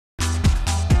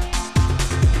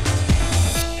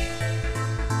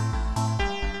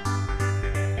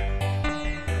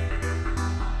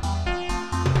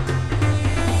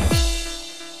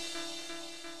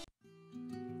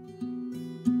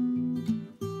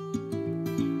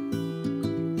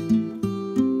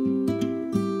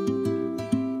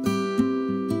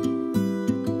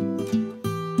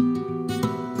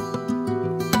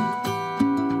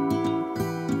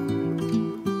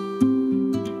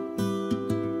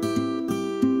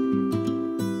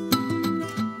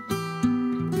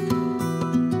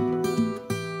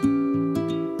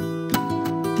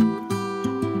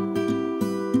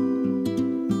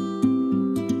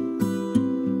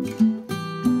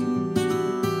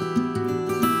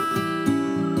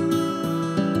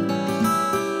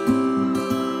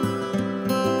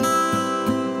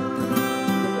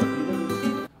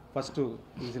First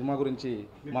ఈ cinema గురించి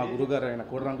మా గురుగారు అయిన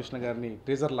కోడి రామకృష్ణ గారిని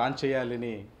టీజర్ లాంచ్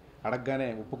చేయాలని అడగగానే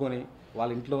ఒప్పుకొని వాళ్ళ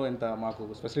ఇంట్లో ఎంత మాకు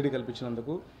ఫెసిలిటీ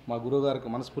కల్పించినందుకు మా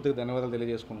గురువుగారికి మనస్ఫూర్తిగా ధన్యవాదాలు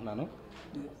తెలియజేసుకుంటున్నాను.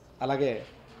 అలాగే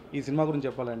ఈ సినిమా గురించి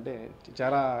చెప్పాలంటే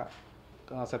చాలా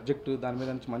సబ్జెక్టు దాని మీద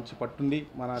నుంచి మంచి పట్టుండి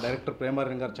మన డైరెక్టర్ ప్రేమ్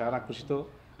ఆర్యన్ గారు చాలా కృషితో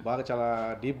బాగా చాలా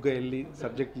డీప్గా వెళ్ళి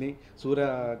సబ్జెక్ట్ని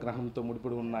సూర్యగ్రహంతో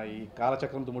ముడిపడి ఉన్న ఈ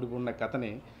కాలచక్రంతో ముడిపడి ఉన్న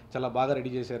కథని చాలా బాగా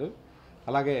రెడీ చేశారు.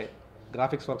 అలాగే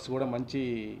గ్రాఫిక్స్ వర్క్స్ కూడా మంచి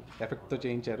ఎఫెక్ట్తో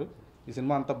చేయించారు. ఈ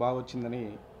సినిమా అంతా బాగా వచ్చిందని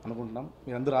అనుకుంటున్నాం.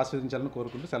 మీరందరూ ఆస్వాదించాలని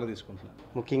కోరుకుంటూ సెలవు తీసుకుంటున్నాను.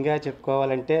 ముఖ్యంగా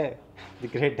చెప్పుకోవాలంటే ది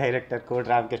గ్రేట్ డైరెక్టర్ కోడి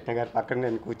రామకృష్ణ గారు పక్కన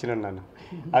నేను కూర్చుని ఉన్నాను.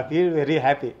 I feel very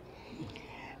happy.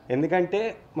 ఎందుకంటే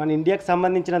మన ఇండియాకి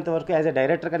సంబంధించినంత వరకు యాజ్ ఎ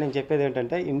డైరెక్టర్గా నేను చెప్పేది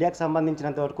ఏంటంటే ఇండియాకి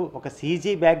సంబంధించినంత వరకు ఒక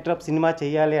సీజీ బ్యాక్డ్రాప్ సినిమా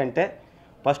చేయాలి అంటే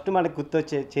ఫస్ట్ మనకు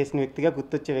చేసిన వ్యక్తిగా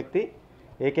గుర్తొచ్చే వ్యక్తి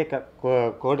ఏకైక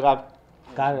కోడి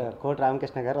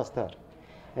రామకృష్ణ గారు వస్తారు.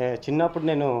 చిన్నప్పుడు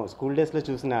నేను స్కూల్ డేస్లో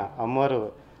చూసిన అమ్మవారు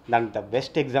దానికి ద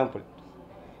బెస్ట్ ఎగ్జాంపుల్.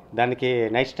 దానికి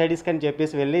నైట్ స్టడీస్కి అని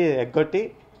చెప్పేసి వెళ్ళి ఎగ్గొట్టి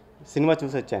సినిమా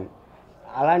చూసి వచ్చాను.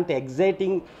 అలాంటి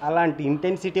ఎగ్జైటింగ్ అలాంటి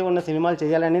ఇంటెన్సిటీ ఉన్న సినిమాలు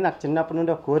చేయాలని నాకు చిన్నప్పటి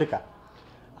నుండి ఒక కోరిక.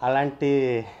 అలాంటి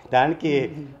దానికి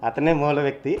అతనే మూల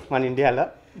వ్యక్తి మన ఇండియాలో.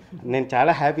 నేను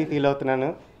చాలా హ్యాపీ ఫీల్ అవుతున్నాను.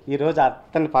 ఈరోజు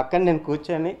అతని పక్కన నేను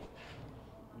కూర్చొని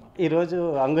ఈరోజు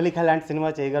అంగుళిక లాంటి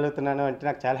సినిమా చేయగలుగుతున్నాను అంటే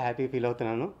నాకు చాలా హ్యాపీ ఫీల్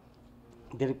అవుతున్నాను.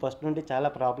 దీనికి ఫస్ట్ నుండి చాలా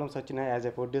ప్రాబ్లమ్స్ వచ్చినాయి. యాజ్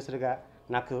ఎ ప్రొడ్యూసర్గా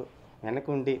నాకు వెనక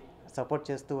ఉండి సపోర్ట్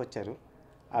చేస్తూ వచ్చారు.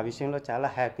 ఆ విషయంలో చాలా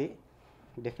హ్యాపీ.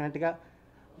 డెఫినెట్గా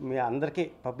మీ అందరికీ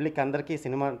పబ్లిక్ అందరికీ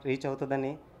సినిమా రీచ్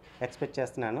అవుతుందని ఎక్స్పెక్ట్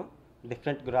చేస్తున్నాను.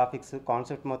 డిఫరెంట్ గ్రాఫిక్స్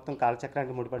కాన్సెప్ట్ మొత్తం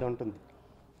కాలచక్రానికి ముడిపడి ఉంటుంది.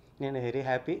 నేను వెరీ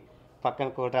హ్యాపీ. పక్కన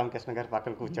కోడి రామకృష్ణ గారు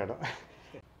పక్కన కూర్చోడు.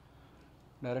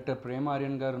 డైరెక్టర్ ప్రేమ్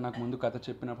ఆర్యన్ గారు నాకు ముందు కథ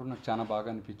చెప్పినప్పుడు నాకు చాలా బాగా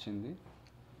అనిపించింది.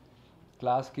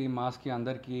 క్లాస్కి మాస్కి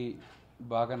అందరికీ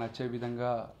బాగా నచ్చే విధంగా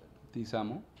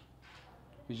తీసాము.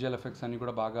 విజువల్ ఎఫెక్ట్స్ అన్నీ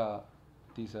కూడా బాగా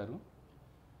తీశారు.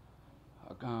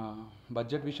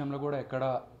 బడ్జెట్ విషయంలో కూడా ఎక్కడ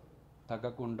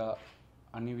తగ్గకుండా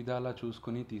అన్ని విధాలా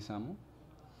చూసుకుని తీసాము.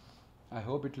 I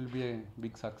hope it will be a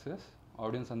big success.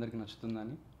 Audience అందరికీ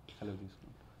నచ్చుతుందని సెలవు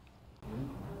తీసుకుంటాను.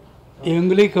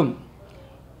 అంగుళికం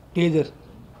టీజర్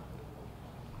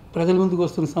ప్రజల ముందుకు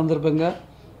వస్తున్న సందర్భంగా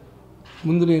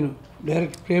ముందు నేను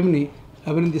డైరెక్టర్ ప్రేమ్ని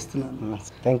అభినందిస్తున్నాను.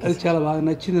 అది చాలా బాగా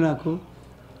నచ్చింది నాకు.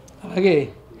 అలాగే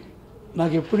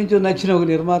నాకు ఎప్పటి నుంచో నచ్చిన ఒక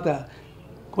నిర్మాత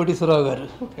కోటేశ్వరరావు గారు,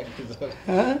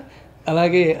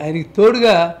 అలాగే ఆయనకి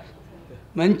తోడుగా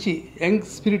మంచి యంగ్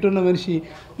స్పిరిట్ ఉన్న మనిషి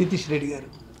నితీష్ రెడ్డి గారు.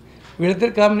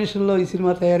 వీళ్ళిద్దరి కాంబినేషన్లో ఈ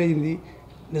సినిమా తయారైంది.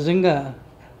 నిజంగా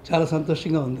చాలా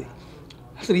సంతోషంగా ఉంది.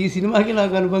 అసలు ఈ సినిమాకి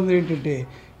నాకు అనుబంధం ఏంటంటే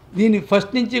దీన్ని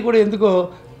ఫస్ట్ నుంచి కూడా ఎందుకో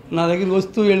నా దగ్గర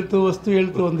వస్తూ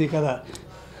వెళుతూ ఉంది కదా.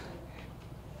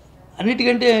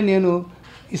 అన్నిటికంటే నేను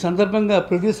ఈ సందర్భంగా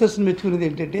ప్రొడ్యూసర్స్ని మెచ్చుకునేది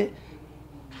ఏంటంటే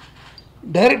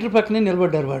డైరెక్టర్ పక్కనే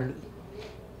నిలబడ్డారు వాళ్ళు.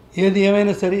 ఏది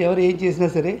ఏమైనా సరే ఎవరు ఏం చేసినా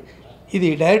సరే ఇది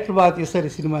డైరెక్టర్ బాగా తీస్తారు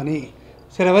ఈ సినిమాని.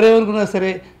 సరే ఎవరేమనుకున్నా సరే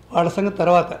వాళ్ళ సంగతి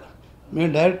తర్వాత, మేము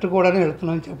డైరెక్టర్ కూడానే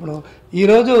వెళ్తున్నామని చెప్పడం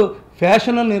ఈరోజు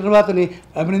ఫ్యాషన్ నిర్మాతని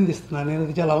అభినందిస్తున్నాను నేను.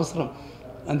 అది చాలా అవసరం.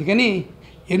 అందుకని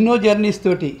ఎన్నో జర్నీస్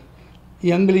తోటి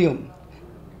ఈ అంగుళికం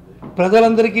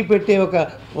ప్రజలందరికీ పెట్టే ఒక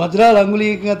వజ్రాల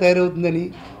అంగుళికంగా తయారవుతుందని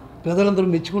ప్రజలందరూ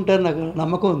మెచ్చుకుంటారని నాకు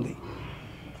నమ్మకం ఉంది.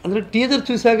 అందులో టీజర్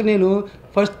చూశాక నేను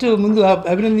ఫస్ట్ ముందు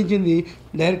అభినందించింది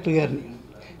డైరెక్టర్ గారిని.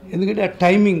 ఎందుకంటే ఆ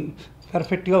టైమింగ్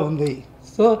పర్ఫెక్ట్గా ఉంది.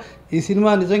 సో ఈ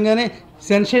సినిమా నిజంగానే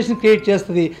సెన్సేషన్ క్రియేట్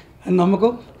చేస్తుంది అని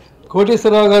నమ్మకం.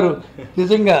 కోటేశ్వరరావు గారు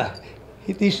నిజంగా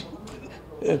హితీష్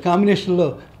కాంబినేషన్లో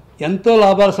ఎంతో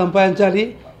లాభాలు సంపాదించాలి.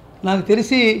 నాకు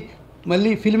తెలిసి మళ్ళీ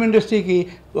ఫిల్మ్ ఇండస్ట్రీకి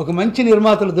ఒక మంచి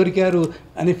నిర్మాతలు దొరికారు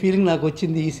అనే ఫీలింగ్ నాకు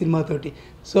వచ్చింది ఈ సినిమాతోటి.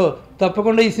 సో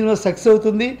తప్పకుండా ఈ సినిమా సక్సెస్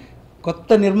అవుతుంది.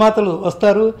 కొత్త నిర్మాతలు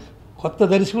వస్తారు, కొత్త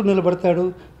దర్శకుడు నిలబడతాడు.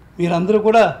 మీరందరూ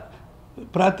కూడా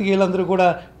ప్రాతికేయులందరూ కూడా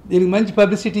దీనికి మంచి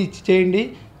పబ్లిసిటీ ఇచ్చి చేయండి.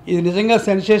 ఇది నిజంగా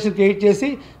సెన్సేషన్ క్రియేట్ చేసి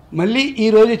మళ్ళీ ఈ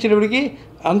రోజు వచ్చేటప్పటికి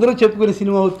అందరూ చెప్పుకునే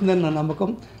సినిమా అవుతుందని నా నమ్మకం.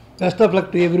 Best of luck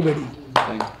to everybody.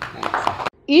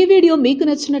 ఈ వీడియో మీకు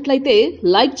నచ్చినట్లయితే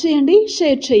లైక్ చేయండి,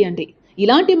 షేర్ చేయండి.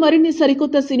 ఇలాంటి మరిన్ని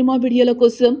సరికొత్త సినిమా వీడియోల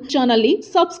కోసం ఛానల్ని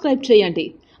సబ్స్క్రైబ్ చేయండి.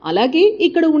 అలాగే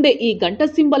ఇక్కడ ఉండే ఈ గంట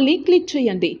సింబల్ని క్లిక్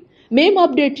చేయండి. మేము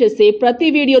అప్డేట్ చేసే ప్రతి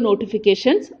వీడియో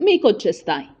నోటిఫికేషన్స్ మీకు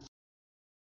వచ్చేస్తాయి.